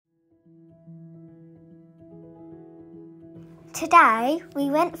Today we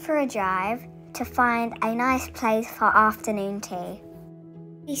went for a drive to find a nice place for afternoon tea.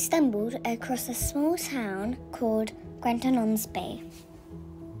 We stumbled across a small town called Grantown On Spey.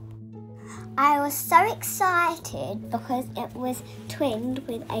 I was so excited because it was twinned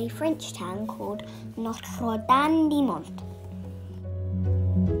with a French town called Notre-Dame-des-Monts.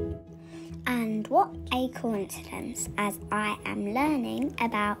 And what a coincidence, as I am learning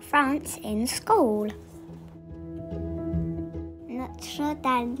about France in school.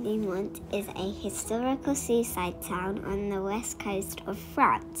 Notre-Dame-des-Monts is a historical seaside town on the west coast of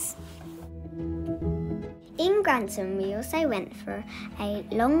France. In Grantown, we also went for a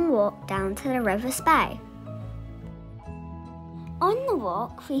long walk down to the River Spey. On the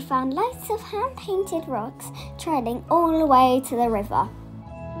walk, we found loads of hand-painted rocks trailing all the way to the river.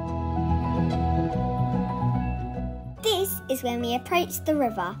 This is when we approached the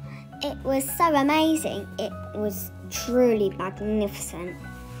river. It was so amazing. It was truly magnificent.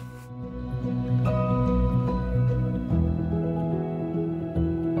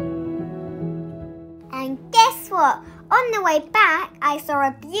 And guess what? On the way back, I saw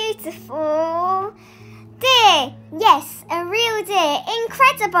a beautiful deer. Yes, a real deer.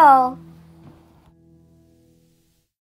 Incredible.